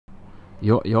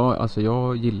Alltså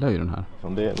jag gillar ju den här.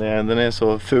 Den är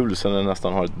så ful så den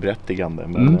nästan har ett berättigande.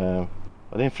 Men det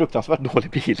är en fruktansvärt dålig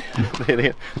bil. Det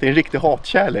är en riktig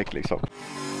hatkärlek liksom.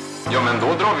 Ja, men då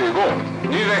drar vi igång.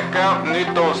 Ny vecka,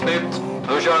 nytt avsnitt.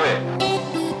 Då kör vi.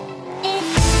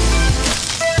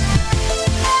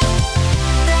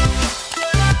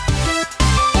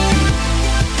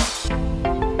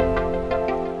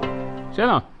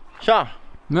 Tjena! Tja!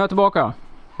 Nu är jag tillbaka.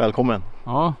 Välkommen.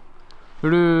 Ja.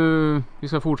 Vi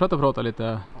ska fortsätta prata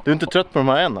lite. Du är inte trött på de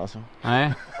här än alltså?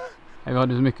 Nej. Vi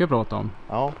hade så mycket att prata om.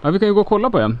 Ja. Ja, vi kan ju gå och kolla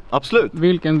på en. Absolut.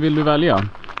 Vilken vill du välja?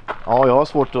 Ja, jag har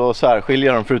svårt att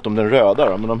särskilja dem förutom den röda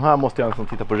då. Men de här måste jag liksom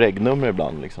titta på regnummer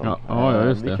ibland liksom. Ja,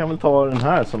 just det. Vi kan väl ta den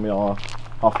här som jag har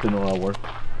haft i några år.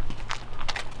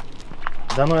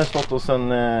 Den har jag stått hos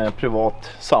en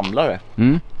privat samlare.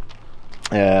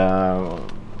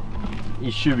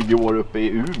 I 20 år uppe i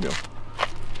Umeå.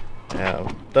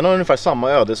 Den har ungefär samma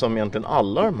öde som egentligen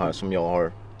alla de här som jag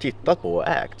har tittat på och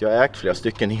ägt. Jag har ägt flera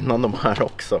stycken innan de här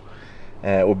också.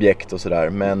 Objekt och sådär.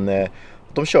 Men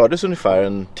de kördes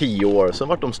ungefär 10 år. Sen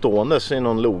var de stående i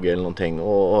någon loge eller någonting.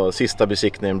 Och sista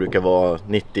besiktningen brukar vara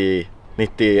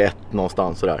 90-91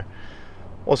 någonstans sådär.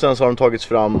 Och sen så har de tagits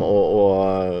fram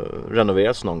och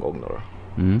renoverats någon gång då.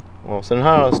 Och sen den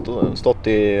här har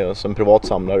stått som privat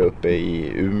samlare uppe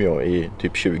i Umeå i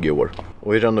typ 20 år.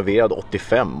 Och är renoverad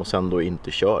 85 och sen då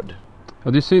inte körd.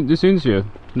 Ja, det syns ju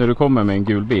när du kommer med en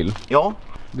gul bil. Ja.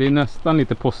 Det är nästan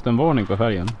lite postenvarning på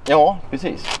färgen. Ja,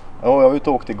 precis. Ja, jag var ute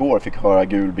och åkte igår och fick höra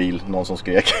gul bil, någon som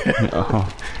skrek. Jaha.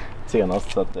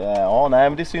 Senast. Så att, ja, nej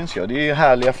men det syns ju. Det är ju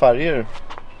härliga färger.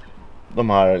 De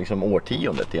här liksom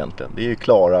årtiondet egentligen. Det är ju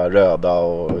klara, röda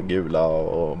och gula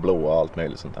och blåa och allt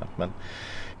möjligt sånt där. Men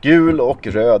gul och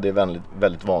röd är väldigt,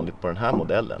 väldigt vanligt på den här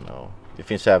modellen. Och det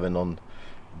finns även någon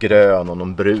grön och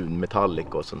någon brun metallic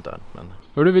och sånt där. Men...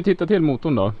 Hörru, vi tittar till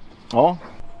motorn då. Ja.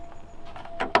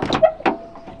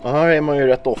 Och här är man ju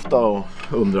rätt ofta och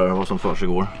undrar vad som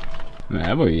försiggår. Men det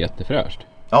här var ju jättefräscht.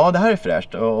 Ja, det här är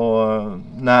fräscht. Och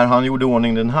när han gjorde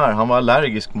ordning den här, han var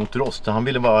allergisk mot rost. Så han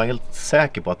ville vara helt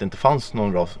säker på att det inte fanns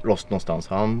någon rost någonstans.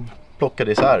 Han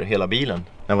plockade isär hela bilen.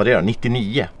 När var det då?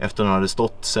 99. Efter att han hade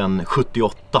stått sedan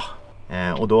 78.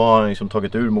 Och då har han liksom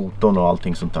tagit ur motorn och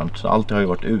allting sånt där. Så allt har ju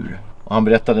varit ur. Och han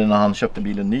berättade när han köpte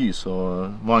bilen ny så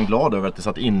var han glad över att det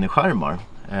satt innerskärmar.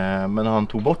 Men när han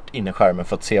tog bort innerskärmen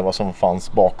för att se vad som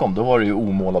fanns bakom, då var det ju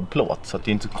omålad plåt. Så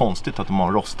det är inte så konstigt att de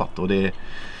har rostat. Och det är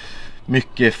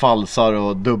mycket falsar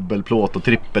och dubbelplåt och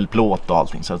trippelplåt och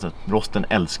allting. Så att rosten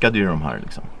älskade ju de här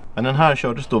liksom. Men den här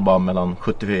kördes då bara mellan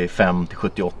 75 till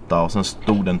 78 och sen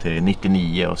stod den till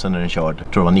 99 och sen är den körd,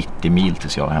 jag tror det var 90 mil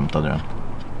tills jag hämtade den.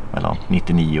 Mellan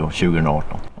 99 och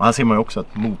 2018. Och här ser man ju också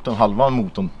att motorn, halva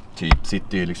motorn typ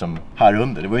sitter ju liksom här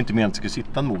under. Det var ju inte meningen att det skulle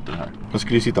sitta en motor här. Den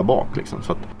skulle ju sitta bak liksom.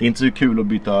 Så att det är inte så kul att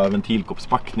byta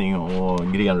ventilkåpspackning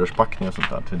och grenrörspackning och sånt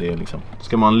där. För det är liksom,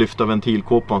 ska man lyfta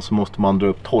ventilkåpan så måste man dra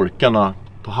upp torkarna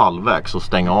på halvvägs och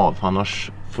stänga av.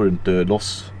 Annars får du inte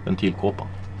loss ventilkåpan.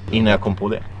 Innan jag kom på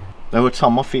det. Det har varit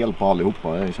samma fel på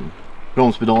allihopa. Liksom,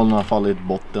 bromspedalerna har fallit i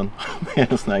botten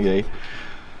med en sån här grej.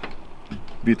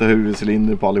 Byta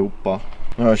huvudcylinder på allihopa.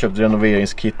 Nu har jag köpt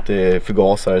renoveringskit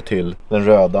förgasare till den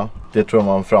röda. Det tror jag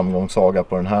var en framgångssaga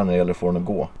på den här när det gäller att få den att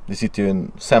gå. Det sitter ju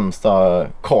en sämsta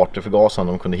karterförgasaren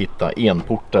de kunde hitta,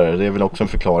 enportare. Det är väl också en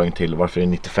förklaring till varför det är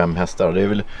 95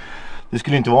 hästar. Det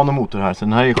skulle inte vara någon motor här, så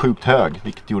den här är sjukt hög.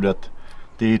 Vilket gjorde att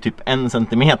det är typ 1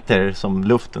 centimeter som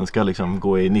luften ska liksom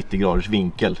gå i 90 graders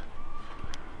vinkel.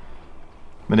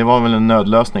 Men det var väl en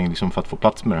nödlösning liksom för att få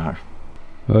plats med det här.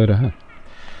 Vad är det här?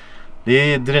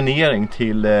 Det är dränering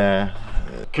till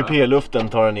kupéluften,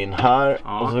 tar den in här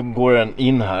och så går den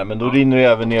in här. Men då rinner det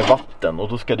även ner vatten och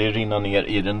då ska det rinna ner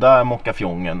i den där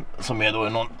mockafjongen som är då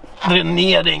någon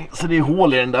dränering. Så det är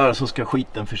hål i den där så ska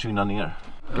skiten försvinna ner.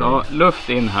 Ja, luft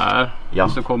in här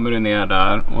och så kommer det ner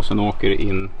där och sen åker det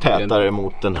in tätare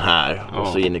mot den här och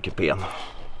så in i kupén.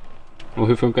 Och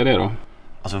hur funkar det då?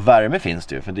 Alltså värme finns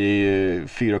det ju, för det är ju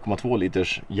 4,2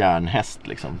 liters järnhäst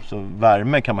liksom. Så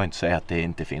värme kan man inte säga att det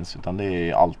inte finns, utan det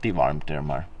är alltid varmt i de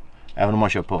här. Även om man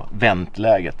kör på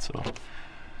väntläget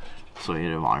så är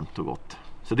det varmt och gott.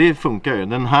 Så det funkar ju.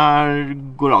 Den här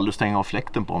går aldrig att stänga av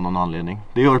fläkten på någon anledning.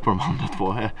 Det gör det på de andra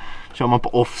två. Kör man på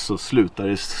off så slutar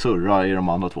det surra i de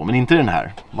andra två. Men inte den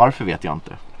här. Varför vet jag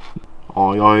inte.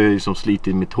 Ja, jag har ju liksom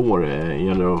slitit mitt hår. Det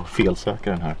gäller att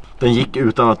felsäkra den här. Den gick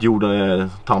utan att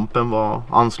jordtampen var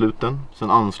ansluten.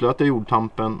 Sen anslöt jag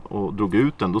jordtampen och drog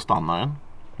ut den. Då stannade den.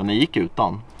 Men den gick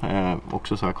utan.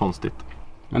 Också så här konstigt.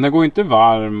 Men den går inte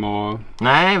varm och...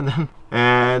 Nej,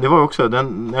 det var också...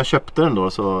 när jag köpte den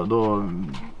då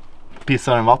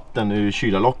pissade den vatten ur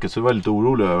kylarlocket, så jag var lite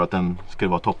orolig över att den skulle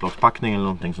vara topplockspackning eller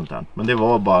någonting sånt där. Men det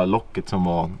var bara locket som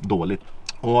var dåligt.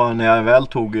 Och när jag väl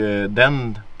tog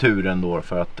den turen då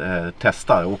för att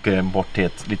testa, jag åker bort till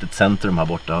ett litet centrum här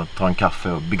borta, tar en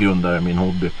kaffe och begrundar min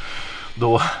hobby.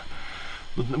 Då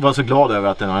var jag så glad över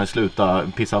att den hade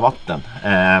slutat pissa vatten.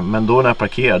 Men då när jag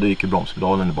parkerade gick ju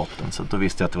bromspedalen i botten, så då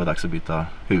visste jag att det var dags att byta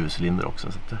huvudcylinder också.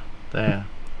 Så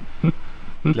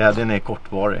glädjen är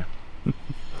kortvarig.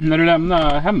 När du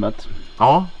lämnar hemmet,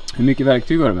 ja. Hur mycket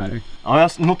verktyg har du med dig? Ja,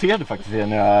 jag noterade faktiskt det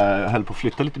när jag höll på att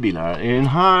flytta lite bilar här. I den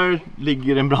här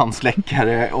ligger en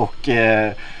brandsläckare och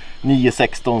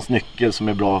 9/16 nyckel som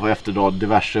är bra för att efterdra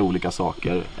diverse olika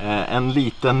saker. En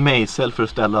liten mejsel för att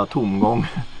ställa tomgång.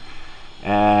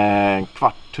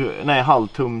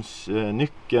 Halvtums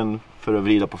nyckeln för att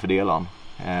vrida på fördelaren.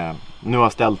 Nu har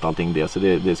jag ställt allting det, så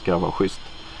det ska vara schysst.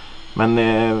 Men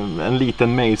en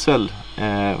liten mejsel,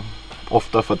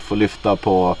 ofta för att få lyfta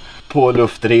på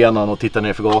luftrenan och titta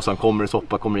ner för gasen. Kommer det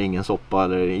soppa, kommer det ingen soppa,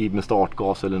 eller i med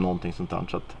startgas eller någonting sånt där.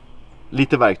 Så att,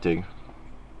 lite verktyg.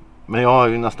 Men jag har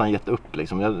ju nästan gett upp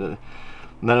liksom.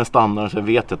 När den stannar så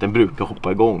vet jag att den brukar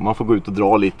hoppa igång. Man får gå ut och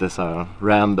dra lite så här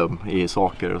random i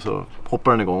saker och så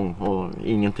hoppar den igång och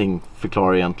ingenting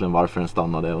förklarar egentligen varför den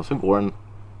stannade, och så går den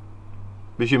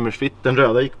bekymmersfritt. Den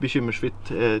röda gick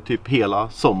bekymmersfritt typ hela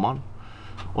sommaren.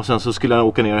 Och sen så skulle jag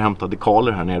åka ner och hämta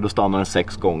dekaler här nere, då stannar den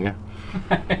 6 gånger.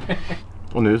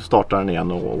 Och nu startar den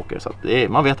igen och åker, så att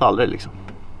man vet aldrig liksom.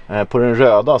 På den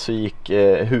röda så gick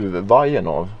huvudvajern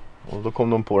av. Och då kom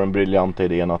de på den briljanta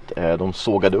idén att de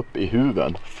sågade upp i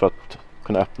huven för att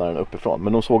kunna öppna den uppifrån.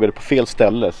 Men de sågade på fel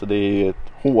ställe, så det är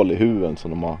ett hål i huven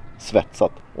som de har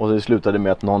svetsat. Och det slutade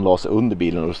med att någon la sig under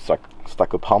bilen och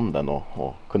stack upp handen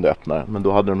och kunde öppna den. Men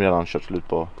då hade de redan kört slut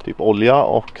på typ olja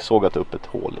och sågat upp ett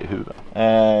hål i huven.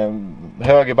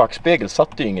 Höger backspegel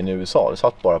satt ju ingen i USA. Det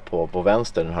satt bara på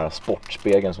vänster, den här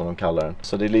sportspegeln som de kallar den.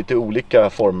 Så det är lite olika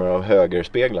former av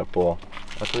högerspeglar på.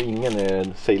 Jag tror ingen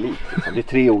är sig lik. Det är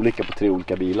 3 olika på 3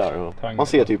 olika bilar. Och man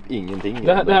ser typ ingenting.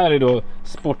 Det här är då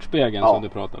sportspegeln som du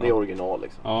pratar om. Det är original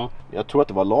liksom. Ja. Jag tror att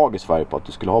det var lag i Sverige på att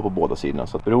du skulle ha på båda sidorna.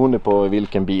 Så att beroende på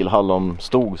vilken bilhall de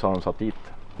stod så har de satt dit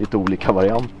lite olika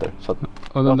varianter. Så att,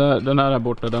 och den här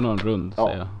borta, den har en rund,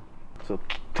 säger jag. Så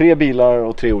 3 bilar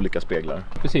och 3 olika speglar.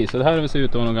 Precis, så det här ser ut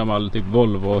att vara någon gammal typ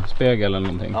Volvo-spegel eller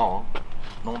någonting. Ja,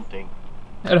 någonting.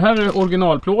 Är det här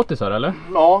originalplåtisar eller?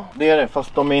 Ja, det är det.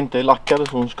 Fast de är inte lackade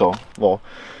som de ska vara.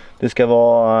 Det ska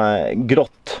vara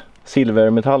grått,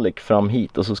 silvermetallic fram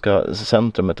hit, och så ska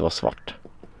centrumet vara svart.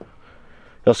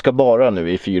 Jag ska bara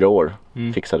nu i 4 år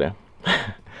fixa det.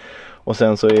 Och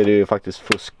sen så är det ju faktiskt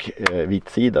fusk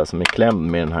vitsida som är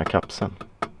klämd med den här kapseln.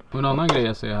 Och en annan grej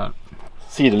jag ser här.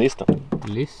 Sidenlisten.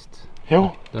 List?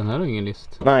 Ja. Den här har ingen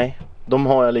list. Nej, de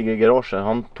har jag ligger i garaget.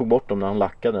 Han tog bort dem när han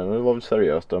lackade den. Det var väl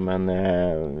seriöst då, men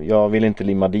jag vill inte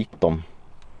limma dit dem.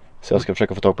 Så jag ska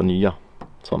försöka få tag på nya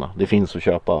sådana. Det finns att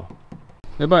köpa.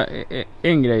 Det är bara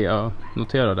en grej jag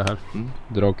noterade här.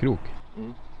 Dragkrok.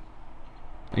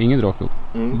 Ingen dragkrok.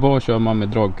 Vad kör man med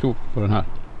dragkrok på den här?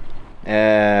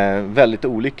 Väldigt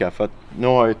olika, för att nu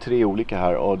har jag 3 olika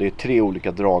här och det är 3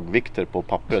 olika dragvikter på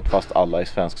pappret, fast alla är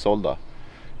svensksålda.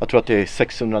 Jag tror att det är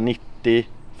 690,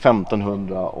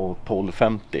 1500 och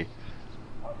 1250.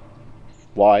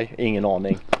 Why? Ingen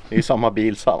aning. Det är samma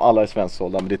bil, alla är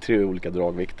svensksålda, men det är 3 olika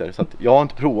dragvikter. Så att jag har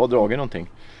inte provat att dra någonting.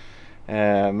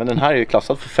 Men den här är ju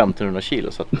klassad för 1500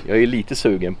 kilo, så att jag är lite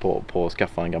sugen på att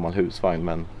skaffa en gammal husvagn,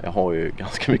 men jag har ju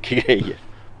ganska mycket grejer.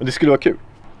 Men det skulle vara kul.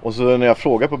 Och så när jag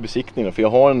frågar på besiktningen, för jag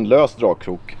har en lös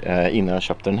dragkrok innan jag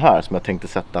köpte den här som jag tänkte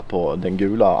sätta på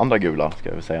den andra gula ska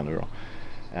jag väl säga nu då.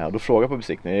 Då frågar jag på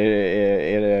besiktningen,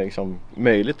 är det liksom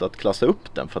möjligt att klassa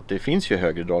upp den? För att det finns ju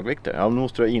högre dragvikter. Ja, nu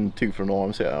måste du ha intyg från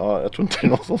AMC. Ja, jag tror inte det är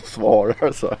någon som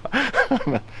svarar så.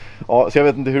 Men, ja, så jag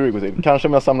vet inte hur det går till. Kanske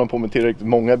om jag samlar på mig tillräckligt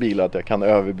många bilar att jag kan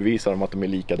överbevisa dem att de är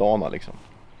likadana liksom.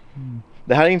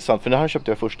 Det här är intressant, för det här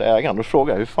köpte jag första ägaren. Då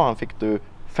frågade jag, hur fan fick du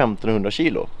 1500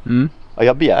 kilo? Ja,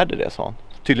 jag begärde det, sa han.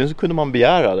 Tydligen så kunde man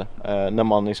begära det när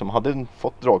man liksom hade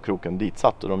fått dragkroken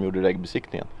ditsatt och de gjorde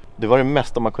regbesiktningen. Det var det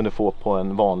mesta man kunde få på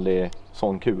en vanlig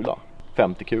sån kula,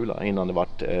 50 kula, innan det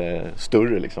vart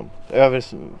större liksom. Över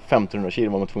 1500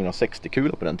 kilo var man tvungen att ha 60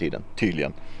 kula på den tiden,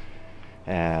 tydligen.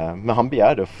 Men han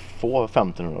begärde att få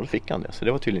 1500 och då fick han det, så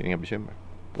det var tydligen inga bekymmer.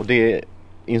 Och det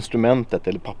instrumentet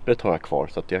eller pappret har jag kvar,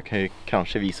 så att jag kan ju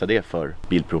kanske visa det för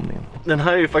bilprovningen. Den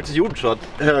här är ju faktiskt gjord så att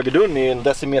högerdörren är 1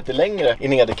 decimeter längre i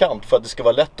nederkant för att det ska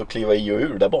vara lätt att kliva i och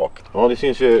ur där bak. Ja, det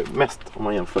syns ju mest om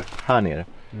man jämför här nere.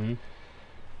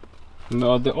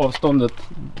 Ja, det avståndet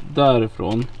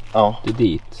därifrån till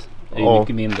dit Det är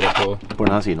mycket mindre på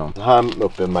den här sidan. Här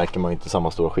uppe märker man inte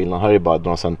samma stora skillnad. Här är det bara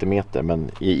några centimeter,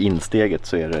 men i insteget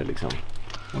så är det liksom...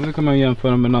 Och det kan man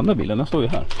jämföra med den andra bilen, den står ju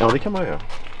här. Ja, det kan man göra.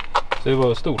 Så det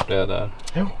var stort det där.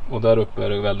 Jo. Och där uppe är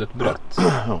det väldigt brett.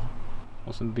 Ja.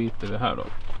 Och sen byter vi här då.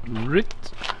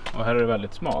 Ritt. Och här är det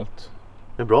väldigt smalt.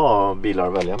 Det är bra bilar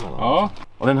att välja mellan. Ja.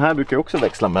 Och den här brukar jag också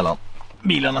växla mellan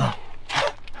bilarna.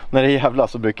 När det är jävla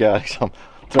så brukar jag liksom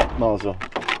tröttna och så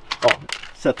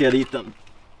sätter jag dit den.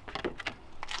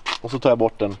 Och så tar jag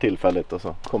bort den tillfälligt och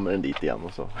så kommer den dit igen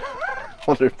och så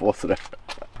håller det på sådär.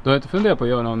 Du har inte funderat på att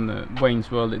göra någon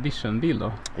Wayne's World Edition bil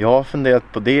då? Jag har funderat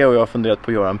på det och jag har funderat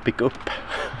på att göra en pick-up.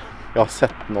 Jag har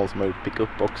sett någon som har gjort pick-up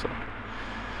också.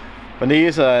 Men det är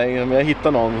ju så här, om jag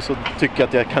hittar någon så tycker jag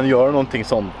att jag kan göra någonting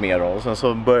sånt mer då. Och sen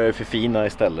så börjar jag förfina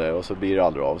istället och så blir det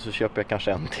aldrig av. Så köper jag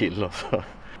kanske en till och så.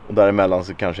 Och däremellan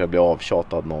så kanske jag blir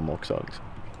avtjatad någon också liksom.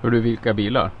 Hör du vilka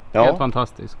bilar? Ja. Helt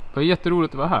fantastiskt. Det var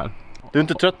jätteroligt att vara här. Du är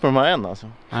inte trött på de här än alltså?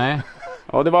 Nej.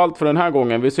 Ja, det var allt för den här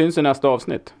gången. Vi syns i nästa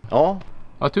avsnitt. Ja.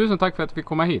 Ja, tusen tack för att du fick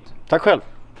komma hit. Tack själv.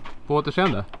 På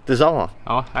återseende. Detsamma.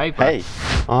 Ja, hej på. Hej.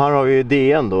 Ja, här har vi ju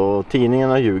DN då. Och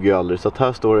tidningarna ljuger ju aldrig. Så att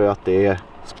här står det att det är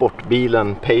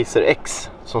sportbilen Pacer X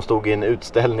som stod i en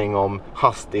utställning om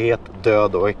hastighet,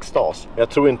 död och extas. Jag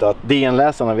tror inte att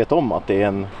DN-läsarna vet om att det är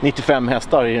en 95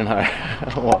 hästar i den här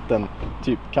och att den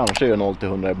typ kanske gör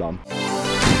 0-100 ibland.